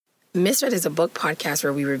Misread is a book podcast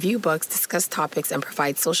where we review books, discuss topics, and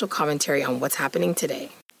provide social commentary on what's happening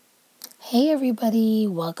today. Hey everybody,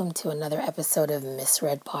 welcome to another episode of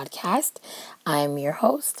Misread Podcast. I'm your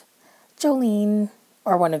host, Jolene,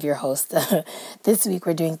 or one of your hosts. This week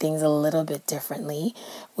we're doing things a little bit differently.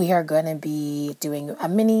 We are going to be doing a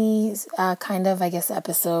mini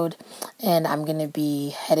episode, and I'm going to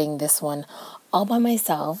be heading this one all by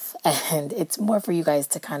myself, and it's more for you guys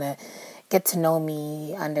to kind of get to know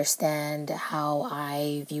me, understand how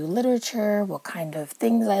I view literature, what kind of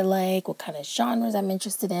things I like, what kind of genres I'm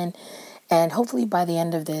interested in, and hopefully by the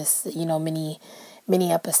end of this, mini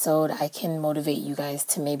episode, I can motivate you guys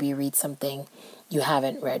to maybe read something you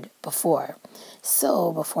haven't read before.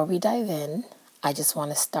 So before we dive in, I just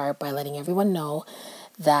want to start by letting everyone know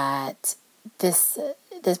that this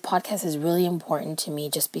podcast is really important to me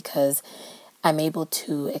just because I'm able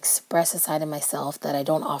to express a side of myself that I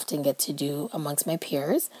don't often get to do amongst my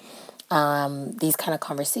peers. These kind of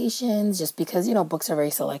conversations, just because, books are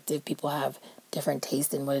very selective. People have different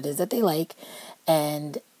taste in what it is that they like.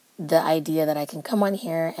 And the idea that I can come on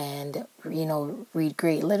here and, read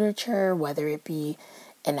great literature, whether it be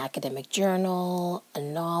an academic journal, a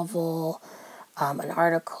novel, an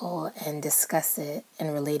article, and discuss it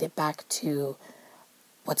and relate it back to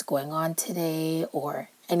what's going on today or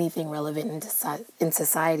anything relevant in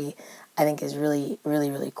society, I think is really, really,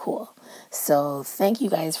 really cool. So thank you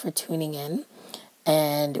guys for tuning in,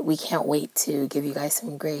 and we can't wait to give you guys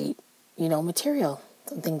some great, material,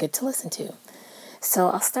 something good to listen to. So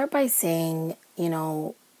I'll start by saying,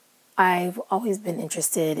 I've always been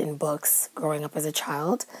interested in books growing up as a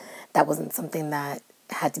child. That wasn't something that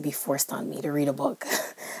had to be forced on me to read a book.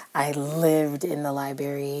 I lived in the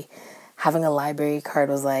library. Having a library card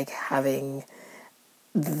was like having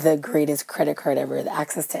the greatest credit card ever, the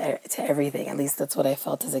access to everything. At least that's what I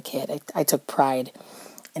felt as a kid. I took pride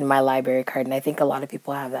in my library card, and I think a lot of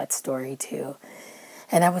people have that story too.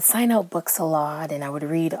 And I would sign out books a lot, and I would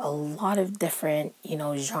read a lot of different,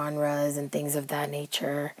 genres and things of that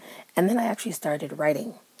nature. And then I actually started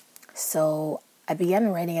writing. So I began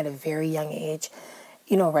writing at a very young age,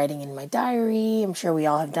 writing in my diary. I'm sure we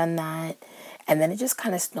all have done that. And then it just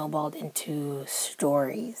kind of snowballed into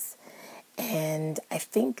stories. And I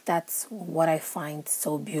think that's what I find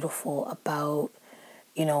so beautiful about,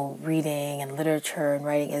 reading and literature and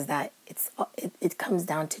writing is that it comes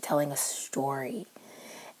down to telling a story.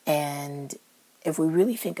 And if we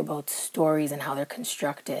really think about stories and how they're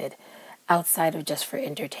constructed outside of just for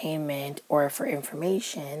entertainment or for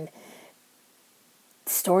information,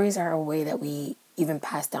 stories are a way that we even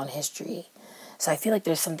pass down history. So I feel like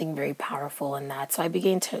there's something very powerful in that. So I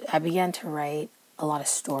began to write a lot of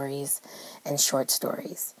stories and short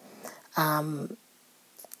stories. As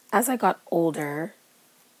I got older,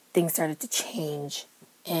 things started to change,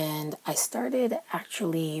 and I started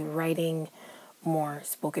actually writing more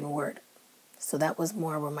spoken word. So that was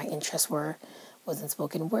more where my interests was in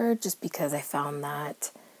spoken word, just because I found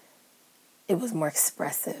that it was more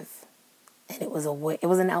expressive, and it was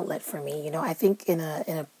an outlet for me. I think in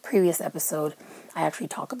a previous episode, I actually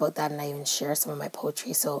talk about that, and I even share some of my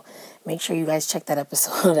poetry. So make sure you guys check that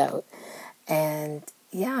episode out. And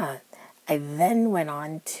yeah, I then went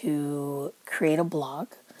on to create a blog.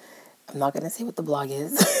 I'm not going to say what the blog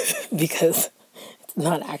is because it's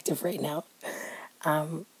not active right now.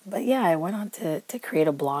 But yeah, I went on to create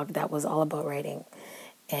a blog that was all about writing,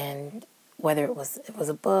 and whether it was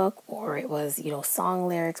a book or it was, song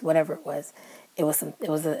lyrics, whatever it was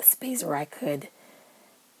a space where I could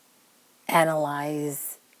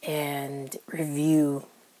analyze and review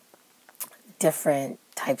different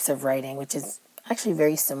types of writing, which is actually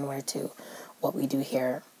very similar to what we do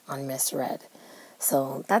here on Misread.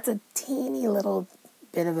 So that's a teeny little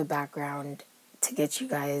bit of a background to get you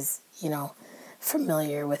guys,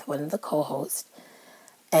 familiar with one of the co-hosts.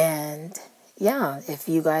 And yeah, if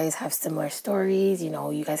you guys have similar stories,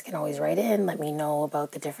 you guys can always write in. Let me know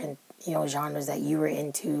about the different, genres that you were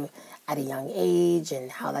into at a young age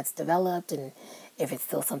and how that's developed, and if it's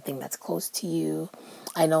still something that's close to you.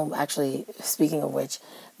 I know, actually, speaking of which,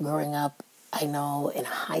 growing up, I know in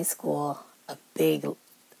high school, a big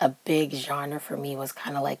genre for me was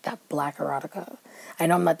kind of like that Black erotica. I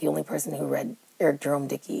know I'm not the only person who read Eric Jerome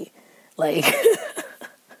Dickey. Like,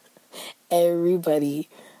 literally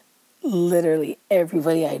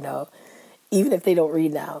everybody I know, even if they don't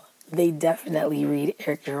read now, they definitely read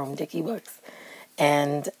Eric Jerome Dickey books.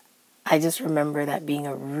 And I just remember that being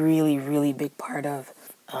a really, really big part of,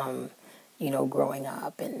 growing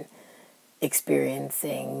up and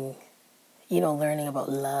experiencing, learning about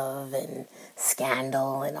love and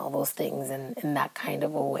scandal and all those things in that kind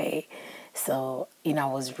of a way. So, I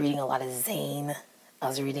was reading a lot of Zane. I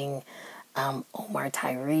was reading Omar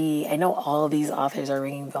Tyree. I know all of these authors are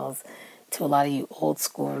ringing bells to a lot of you old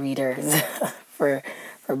school readers for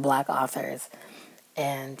Black authors.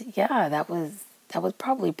 And yeah, that was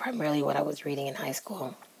probably primarily what I was reading in high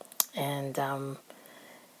school. And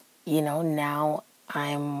now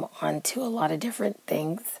I'm onto a lot of different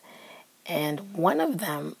things. And one of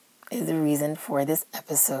them is the reason for this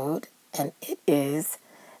episode, and it is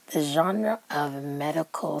the genre of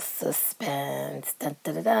medical suspense. Dun,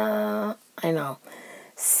 da, da, da. I know.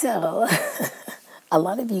 So, a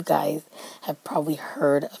lot of you guys have probably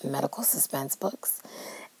heard of medical suspense books,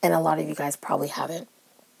 and a lot of you guys probably haven't.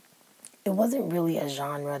 It wasn't really a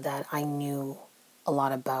genre that I knew a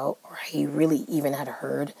lot about, or I really even had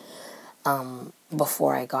heard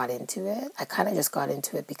before I got into it. I kind of just got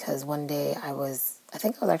into it because one day I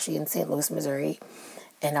think I was actually in St. Louis, Missouri,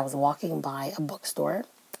 and I was walking by a bookstore,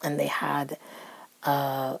 and they had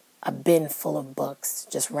a bin full of books,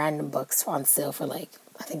 just random books on sale for I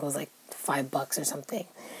think it was $5 or something.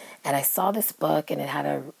 And I saw this book, and it had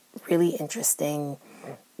a really interesting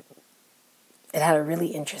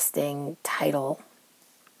title,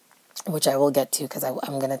 which I will get to because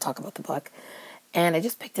I'm going to talk about the book. And I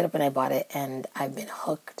just picked it up and I bought it, and I've been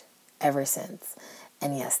hooked ever since.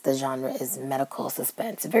 And yes, the genre is medical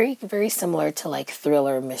suspense. Very, very similar to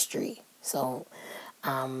thriller mystery. So,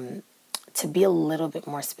 to be a little bit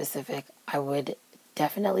more specific, I would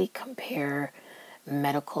definitely compare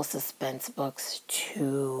medical suspense books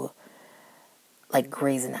to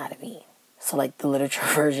Grey's Anatomy. So the literature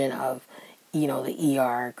version of, the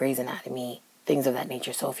ER, Grey's Anatomy, things of that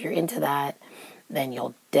nature. So if you're into that, then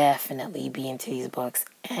you'll definitely be into these books.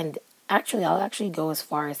 And actually, I'll actually go as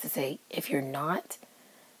far as to say, if you're not,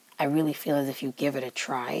 I really feel as if you give it a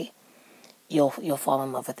try, you'll fall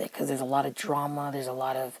in love with it, because there's a lot of drama, there's a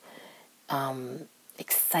lot of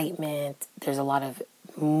excitement, there's a lot of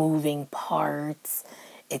moving parts.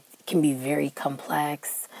 It can be very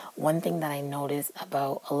complex. One thing that I notice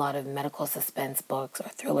about a lot of medical suspense books or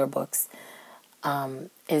thriller books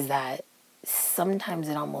is that sometimes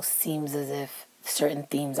it almost seems as if certain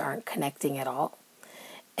themes aren't connecting at all.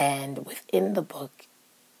 And within the book,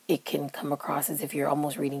 it can come across as if you're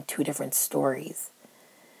almost reading two different stories.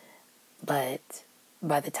 But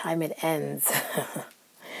by the time it ends,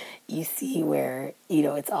 you see where,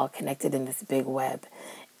 it's all connected in this big web.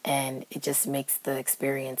 And it just makes the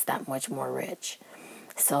experience that much more rich.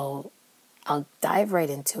 So I'll dive right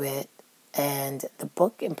into it. And the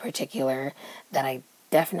book in particular that I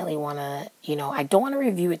definitely want to, I don't want to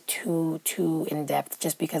review it too in depth,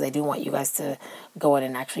 just because I do want you guys to go in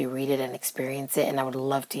and actually read it and experience it. And I would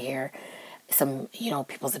love to hear some,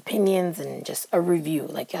 people's opinions and just a review,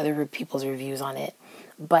 other people's reviews on it.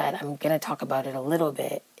 But I'm going to talk about it a little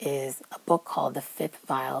bit. Is a book called The Fifth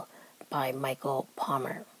Vial by Michael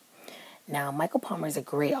Palmer. Now, Michael Palmer is a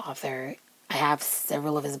great author. I have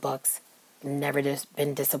several of his books. Never just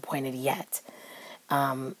been disappointed yet.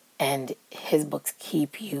 And his books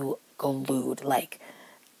keep you glued.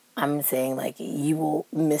 I'm saying, you will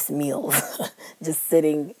miss meals just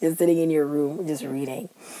sitting in your room, just reading.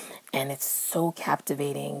 And it's so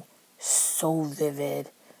captivating, so vivid,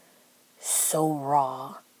 so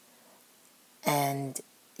raw, and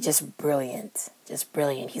just brilliant.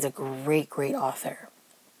 He's a great, great author.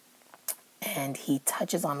 And he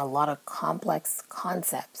touches on a lot of complex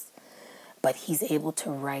concepts, but he's able to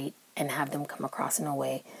write and have them come across in a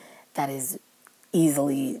way that is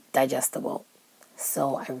easily digestible.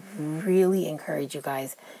 So I really encourage you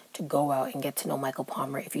guys to go out and get to know Michael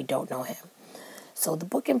Palmer if you don't know him. So the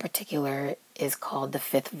book in particular is called The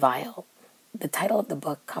Fifth Vial. The title of the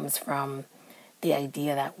book comes from the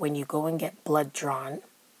idea that when you go and get blood drawn,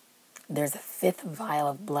 there's a fifth vial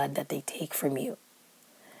of blood that they take from you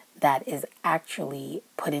that is actually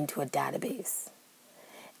put into a database.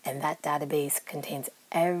 And that database contains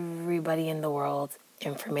everybody in the world's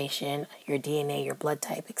information, your DNA, your blood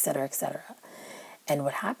type, etc., etc. And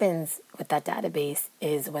what happens with that database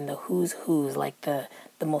is when the who's, the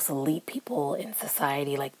most elite people in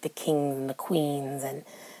society, like the kings and the queens and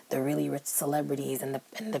the really rich celebrities and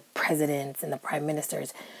the presidents and the prime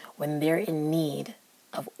ministers, when they're in need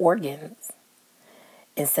of organs,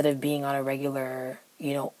 instead of being on a regular,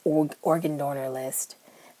 organ donor list,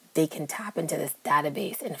 they can tap into this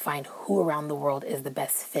database and find who around the world is the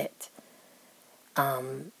best fit,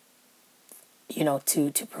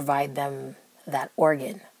 to provide them that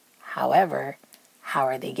organ. However, how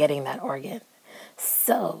are they getting that organ?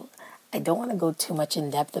 So I don't want to go too much in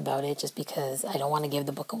depth about it, just because I don't want to give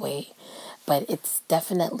the book away, but it's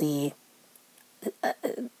definitely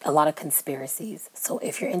a lot of conspiracies. So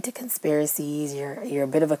if you're into conspiracies, you're a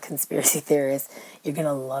bit of a conspiracy theorist, you're going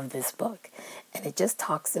to love this book. And it just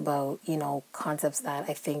talks about, concepts that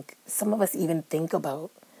I think some of us even think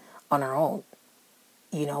about on our own.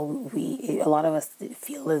 A lot of us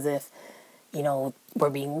feel as if, we're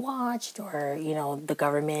being watched, or, the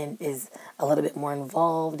government is a little bit more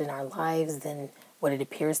involved in our lives than what it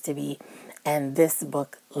appears to be. And this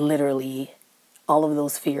book, literally, all of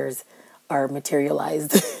those fears are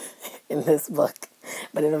materialized in this book,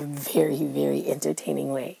 but in a very, very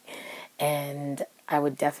entertaining way. And I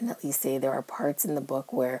would definitely say there are parts in the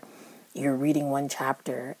book where you're reading one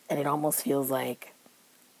chapter and it almost feels like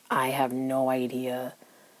I have no idea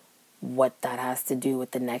what that has to do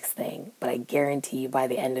with the next thing. But I guarantee you by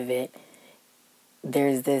the end of it,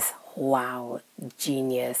 there's this wow,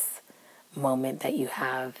 genius moment that you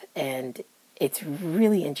have. And it's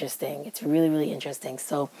really interesting. It's really, really interesting.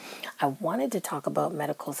 So I wanted to talk about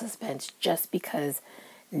medical suspense just because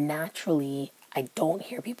naturally I don't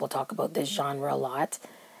hear people talk about this genre a lot.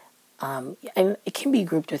 And it can be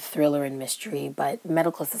grouped with thriller and mystery, but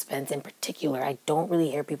medical suspense in particular, I don't really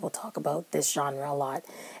hear people talk about this genre a lot.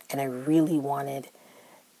 And I really wanted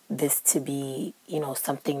this to be,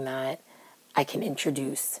 something that I can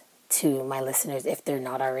introduce to my listeners if they're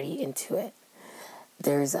not already into it.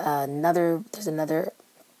 There's another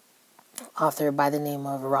author by the name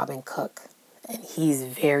of Robin Cook, and he's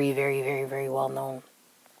very, very, very, very well known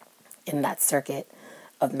in that circuit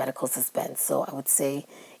of medical suspense. So I would say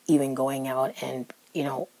even going out and,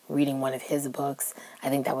 reading one of his books, I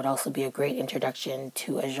think that would also be a great introduction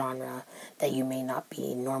to a genre that you may not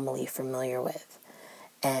be normally familiar with.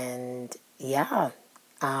 And yeah,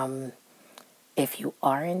 if you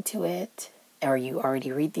are into it or you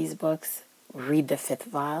already read these books, read The Fifth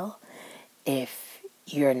Vial. If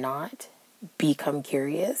you're not, become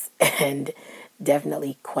curious and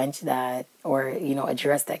definitely quench that or,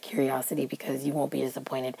 address that curiosity because you won't be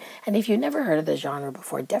disappointed. And if you've never heard of the genre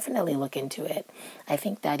before, definitely look into it. I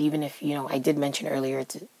think that even if, I did mention earlier,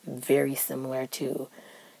 it's very similar to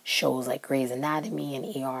shows like Grey's Anatomy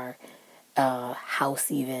and ER, House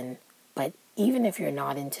even. But even if you're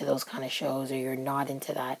not into those kind of shows or you're not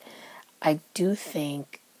into that, I do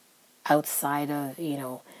think outside of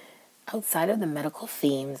the medical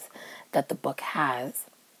themes that the book has,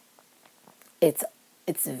 it's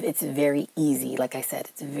very easy. Like I said,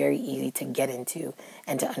 it's very easy to get into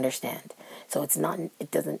and to understand. So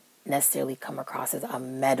it doesn't necessarily come across as a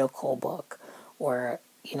medical book or,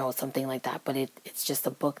 something like that, but it's just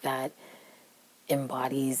a book that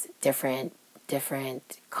embodies different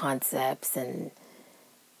concepts and,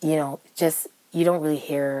 just, you don't really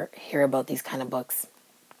hear about these kind of books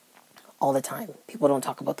all the time. People don't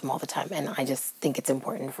talk about them all the time. And I just think it's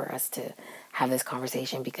important for us to have this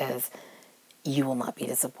conversation because you will not be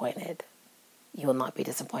disappointed. You will not be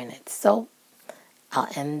disappointed. So I'll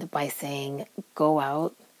end by saying, go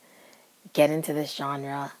out, get into this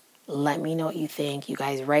genre. Let me know what you think. You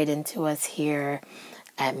guys write into us here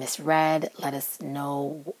at Misread. Let us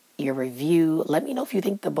know your review. Let me know if you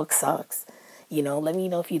think the book sucks. Let me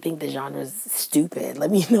know if you think the genre is stupid.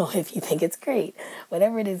 Let me know if you think it's great.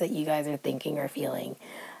 Whatever it is that you guys are thinking or feeling,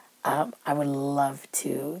 I would love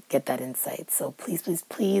to get that insight. So please, please,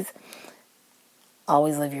 please,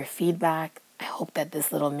 always leave your feedback. I hope that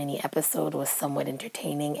this little mini episode was somewhat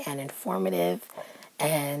entertaining and informative.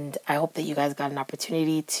 And I hope that you guys got an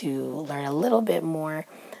opportunity to learn a little bit more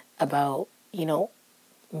about,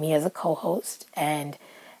 me as a co-host. And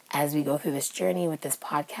as we go through this journey with this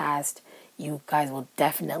podcast, you guys will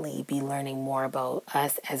definitely be learning more about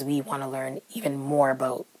us as we want to learn even more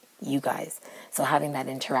about you guys. So having that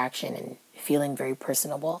interaction and feeling very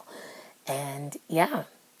personable. And yeah,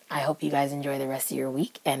 I hope you guys enjoy the rest of your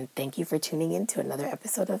week. And thank you for tuning in to another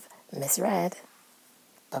episode of Misread.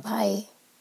 Bye-bye.